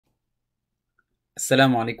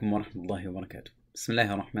السلام عليكم ورحمة الله وبركاته. بسم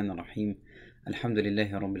الله الرحمن الرحيم. الحمد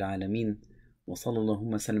لله رب العالمين، وصلى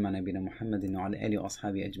اللهم وسلم على نبينا محمد وعلى آله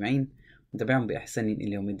وأصحابه أجمعين وتبعهم بإحسان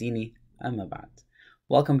إلى يوم الدين. أما بعد.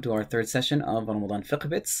 Welcome to our third session of Ramadan Fiqh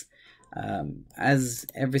Bits. As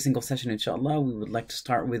every single session, inshallah, we would like to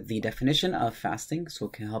start with the definition of fasting, so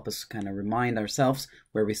it can help us kind of remind ourselves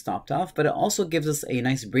where we stopped off, but it also gives us a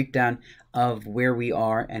nice breakdown of where we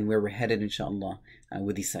are and where we're headed, inshallah,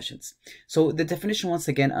 with these sessions. So the definition, once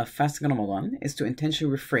again, of fasting in Ramadan is to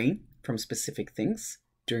intentionally refrain from specific things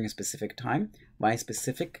during a specific time by a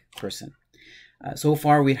specific person. So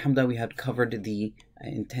far, alhamdulillah, we had covered the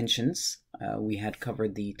intentions. We had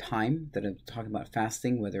covered the time that I'm talking about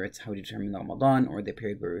fasting, whether it's how we determine Ramadan or the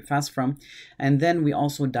period where we fast from. And then we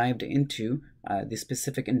also dived into the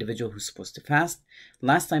specific individual who's supposed to fast.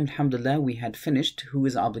 Last time, alhamdulillah, we had finished who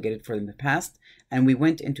is obligated for them to fast, and we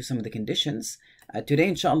went into some of the conditions. Today,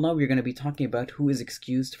 inshallah, we're going to be talking about who is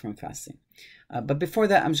excused from fasting. But before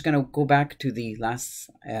that, I'm just going to go back to the last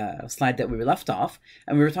slide that we were left off,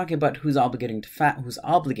 and we were talking about who's obligated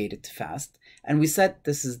to fast. And we said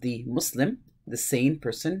this is the Muslim, the sane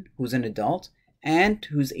person who's an adult and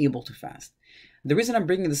who's able to fast. The reason I'm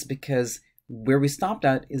bringing this is because where we stopped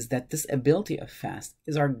out is that this ability of fast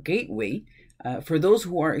is our gateway for those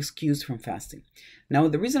who are excused from fasting. Now,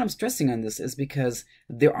 the reason I'm stressing on this is because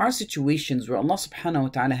there are situations where Allah subhanahu wa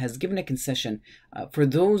ta'ala has given a concession for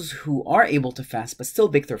those who are able to fast but still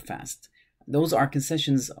break their fast. Those are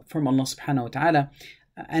concessions from Allah subhanahu wa ta'ala,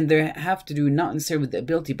 and they have to do not necessarily with the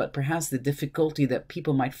ability, but perhaps the difficulty that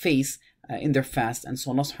people might face in their fast. And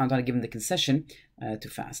so Allah subhanahu wa ta'ala given the concession to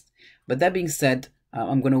fast. But that being said,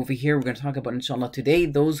 we're going to talk about, inshallah, today,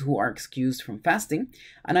 those who are excused from fasting.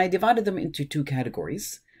 And I divided them into two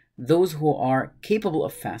categories. Those who are capable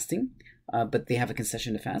of fasting, but they have a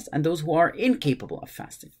concession to fast, and those who are incapable of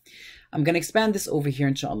fasting. I'm going to expand this over here,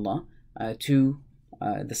 inshallah, to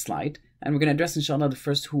the slide. And we're going to address, inshallah, the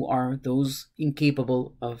first, who are those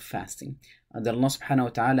incapable of fasting. That Allah subhanahu wa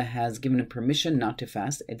ta'ala has given them permission not to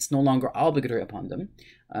fast. It's no longer obligatory upon them.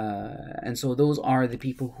 And so those are the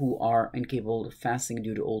people who are incapable of fasting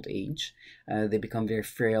due to old age. They become very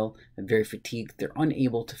frail and very fatigued. They're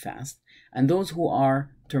unable to fast. And those who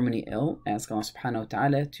are terminally ill, ask Allah subhanahu wa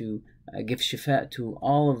ta'ala to give shifa to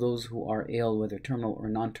all of those who are ill, whether terminal or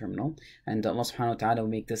non-terminal. And Allah subhanahu wa ta'ala will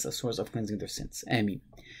make this a source of cleansing their sins. Ameen.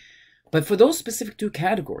 But for those specific two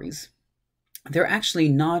categories, they're actually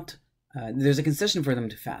not, there's a concession for them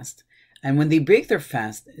to fast. And when they break their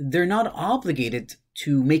fast, they're not obligated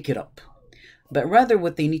to make it up. But rather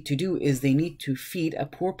what they need to do is they need to feed a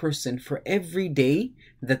poor person for every day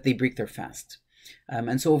that they break their fast.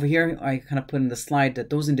 And so over here, I kind of put in the slide that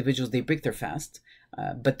those individuals, they break their fast,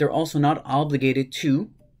 but they're also not obligated to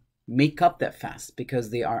make up that fast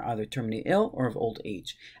because they are either terminally ill or of old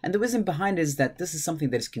age. And the reason behind it is that this is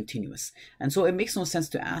something that is continuous. And so it makes no sense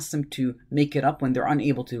to ask them to make it up when they're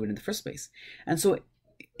unable to do it in the first place. And so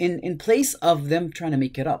in place of them trying to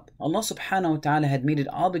make it up, Allah subhanahu wa ta'ala had made it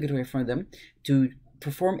obligatory for them to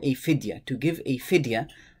perform a fidya, to give a fidya,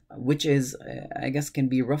 which is, I guess, can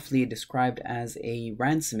be roughly described as a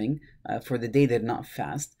ransoming for the day they did not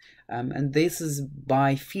fast. And this is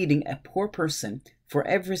by feeding a poor person for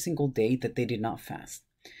every single day that they did not fast.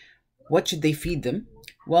 What should they feed them?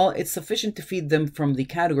 Well, it's sufficient to feed them from the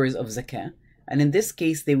categories of zakah. And in this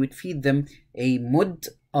case, they would feed them a mud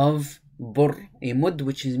of bur, a mud,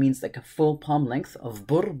 which means like a full palm length of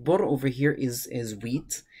bur. Bur over here is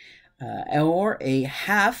wheat. Or a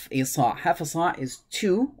half a sa'. Half a sa' is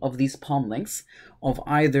two of these palm lengths of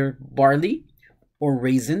either barley or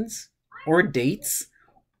raisins or dates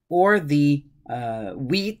or the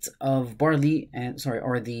wheat of barley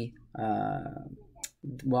or the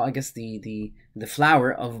well, I guess the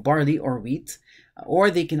flour of barley or wheat, or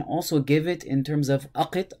they can also give it in terms of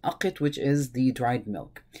aqit, which is the dried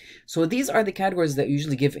milk. So these are the categories that we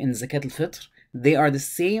usually give in zakat al-fitr. They are the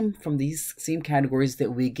same from these same categories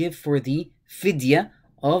that we give for the fidya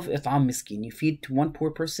of it'am miskin. You feed to one poor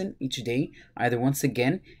person each day, either once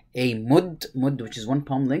again a mud, which is 1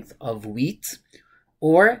 palm length of wheat,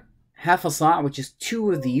 or half a sa', which is two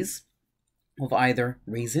of these of either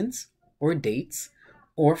raisins or dates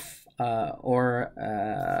or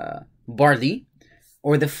barley,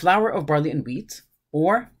 or the flour of barley and wheat,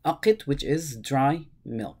 or aqit, which is dry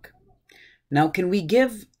milk. Now, can we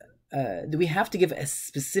give do we have to give a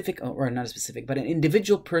specific, or not a specific, but an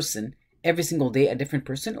individual person every single day, a different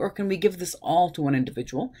person, or can we give this all to one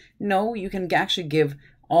individual? No, you can actually give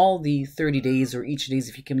all the 30 days or each days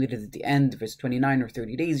if you accumulate it at the end, if it's 29 or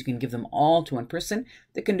 30 days, you can give them all to one person.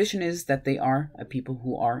 The condition is that they are people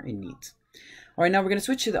who are in need. All right, now we're going to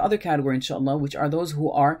switch to the other category, inshallah, which are those who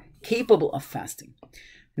are capable of fasting.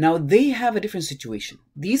 Now, they have a different situation.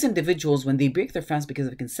 These individuals, when they break their fast because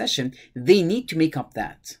of a concession, they need to make up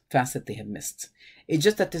that fast that they have missed. It's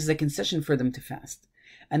just that this is a concession for them to fast.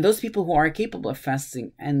 And those people who are capable of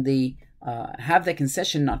fasting and they have the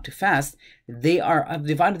concession not to fast, I've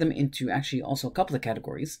divided them into actually also a couple of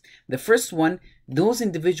categories. The first one, those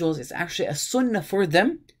individuals, it's actually a sunnah for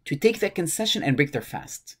them to take that concession and break their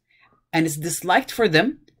fast. And it's disliked for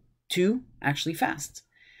them to actually fast.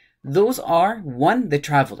 Those are, one, the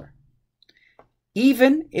traveler.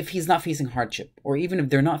 Even if he's not facing hardship, or even if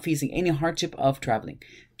they're not facing any hardship of traveling.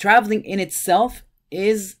 Traveling in itself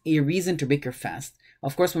is a reason to break your fast.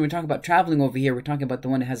 Of course, when we talk about traveling over here, we're talking about the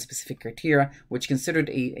one that has specific criteria, which is considered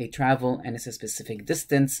a travel, and it's a specific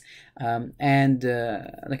distance. You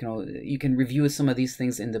can review some of these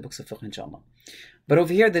things in the books of Fiqh, inshallah. But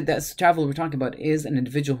over here, that travel we're talking about is an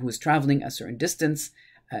individual who is traveling a certain distance.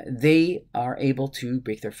 They are able to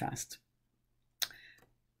break their fast.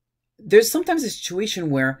 There's sometimes a situation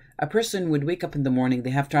where a person would wake up in the morning,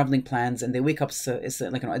 they have traveling plans, and they wake up, it's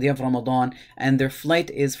like a day of Ramadan, and their flight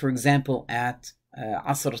is, for example, at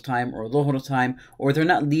Asr time or Dhuhr time, or they're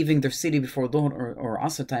not leaving their city before Dhuhr or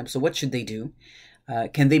Asr time. So what should they do?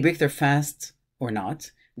 Can they break their fast or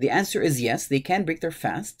not? The answer is yes, they can break their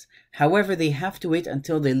fast. However, they have to wait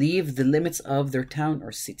until they leave the limits of their town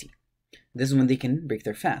or city. This is when they can break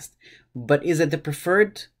their fast. But is it the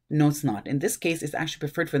preferred? No, it's not. In this case, it's actually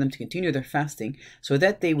preferred for them to continue their fasting so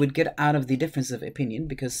that they would get out of the difference of opinion,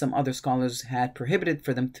 because some other scholars had prohibited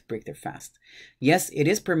for them to break their fast. Yes, it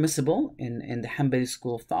is permissible in the Hanbali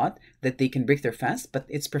school of thought that they can break their fast, but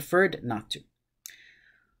it's preferred not to.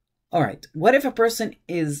 All right, what if a person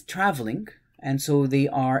is traveling, and so they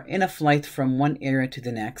are in a flight from one area to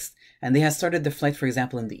the next, and they have started the flight, for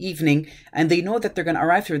example, in the evening, and they know that they're going to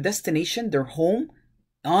arrive to their destination, their home,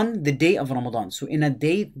 on the day of Ramadan. So in a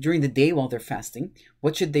day, during the day while they're fasting,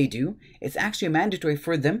 what should they do? It's actually mandatory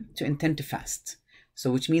for them to intend to fast.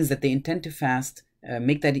 So which means that they intend to fast,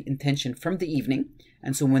 make that intention from the evening.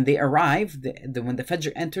 And so when they arrive, when the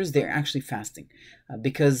Fajr enters, they're actually fasting.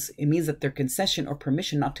 Because it means that their concession or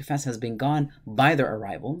permission not to fast has been gone by their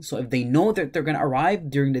arrival. So if they know that they're going to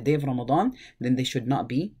arrive during the day of Ramadan, then they should not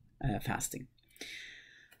be fasting.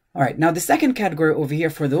 All right, now the second category over here,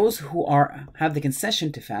 for those who have the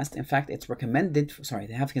concession to fast, in fact, it's recommended,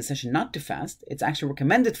 they have the concession not to fast, it's actually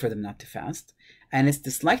recommended for them not to fast, and it's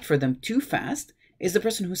disliked for them to fast, is the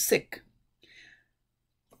person who's sick.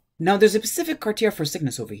 Now, there's a specific criteria for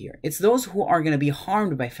sickness over here. It's those who are going to be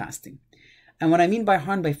harmed by fasting. And what I mean by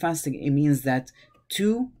harmed by fasting, it means that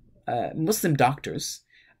two Muslim doctors,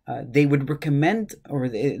 they would recommend, or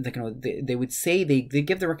they would say, they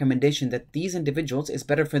give the recommendation that these individuals, it's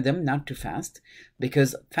better for them not to fast,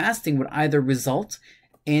 because fasting would either result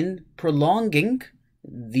in prolonging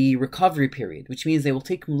the recovery period, which means they will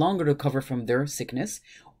take longer to recover from their sickness,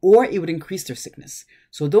 or it would increase their sickness.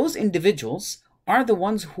 So those individuals are the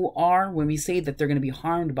ones who are, when we say that they're going to be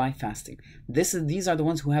harmed by fasting, these are the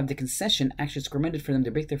ones who have the concession. Actually, it's recommended for them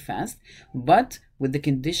to break their fast, but with the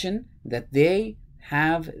condition that they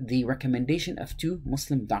have the recommendation of two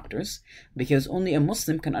Muslim doctors, because only a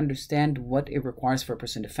Muslim can understand what it requires for a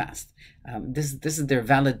person to fast. This is their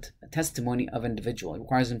valid testimony of an individual. It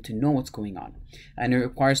requires them to know what's going on, and it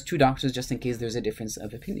requires two doctors just in case there's a difference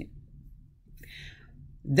of opinion.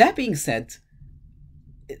 That being said,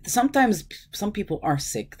 sometimes some people are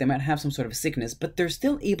sick, they might have some sort of sickness, but they're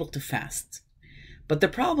still able to fast. But the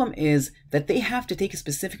problem is that they have to take a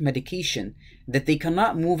specific medication that they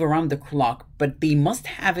cannot move around the clock, but they must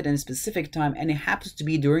have it in a specific time, and it happens to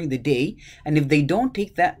be during the day. And if they don't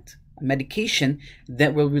take that medication,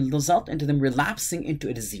 that will result into them relapsing into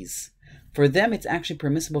a disease. For them, it's actually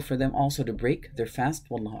permissible for them also to break their fast.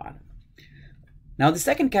 Wallahu a'lam. Now, the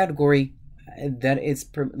second category that is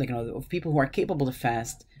of people who are capable to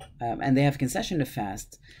fast and they have concession to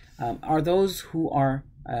fast are those who are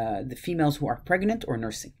the females who are pregnant or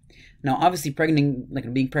nursing. Now, obviously,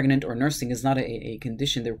 being pregnant or nursing is not a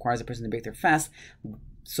condition that requires a person to break their fast.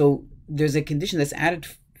 So there's a condition that's added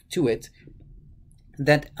to it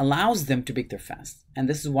that allows them to break their fast, and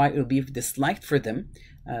this is why it will be disliked for them,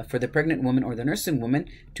 for the pregnant woman or the nursing woman,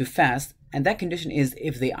 to fast. And that condition is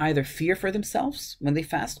if they either fear for themselves when they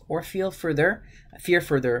fast, or fear for their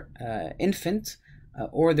infant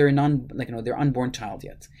or their their unborn child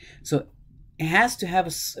yet. So it has to have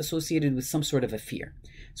associated with some sort of a fear.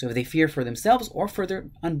 So if they fear for themselves or for their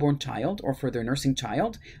unborn child or for their nursing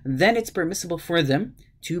child, then it's permissible for them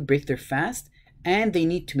to break their fast, and they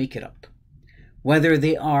need to make it up, whether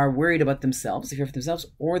they are worried about themselves, they fear for themselves,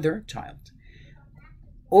 or their child.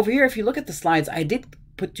 over here, if you look at the slides, I did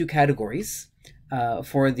put two categories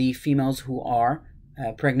for the females who are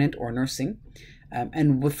pregnant or nursing.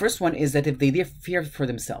 And the first one is that if they fear for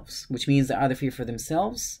themselves, which means they either fear for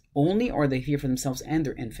themselves only or they fear for themselves and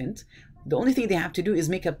their infant, the only thing they have to do is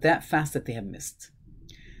make up that fast that they have missed.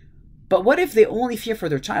 But what if they only fear for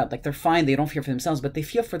their child? Like they're fine, they don't fear for themselves, but they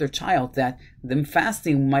fear for their child that them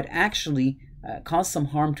fasting might actually cause some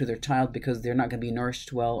harm to their child because they're not going to be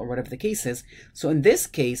nourished well or whatever the case is. So in this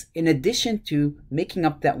case, in addition to making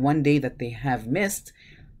up that one day that they have missed,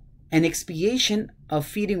 an expiation of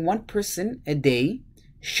feeding one person a day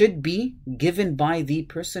should be given by the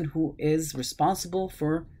person who is responsible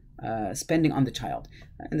for spending on the child.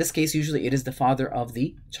 In this case, usually it is the father of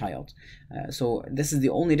the child. So this is the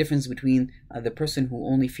only difference between the person who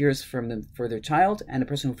only fears for their child and the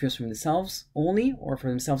person who fears for themselves only, or for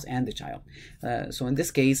themselves and the child. So in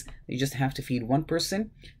this case, you just have to feed one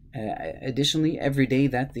person additionally every day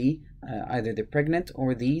that either the pregnant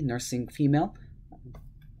or the nursing female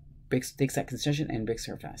takes that concession and breaks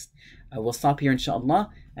her fast. We'll stop here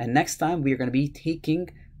inshallah, and next time we are going to be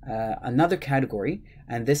taking another category,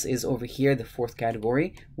 and this is over here, the fourth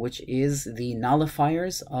category, which is the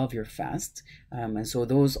nullifiers of your fast. And so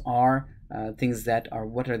those are things that are,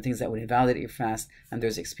 what are the things that would invalidate your fast, and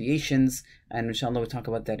there's expiations, and inshallah we'll talk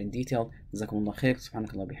about that in detail. Jazakumullah khair,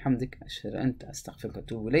 subhanakallah bihamdik, ashhadu an la ilaha illa anta, astaghfiruka wa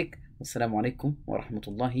atubu ilaik. Wassalamu alaikum wa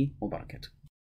rahmatullahi wa barakatuh.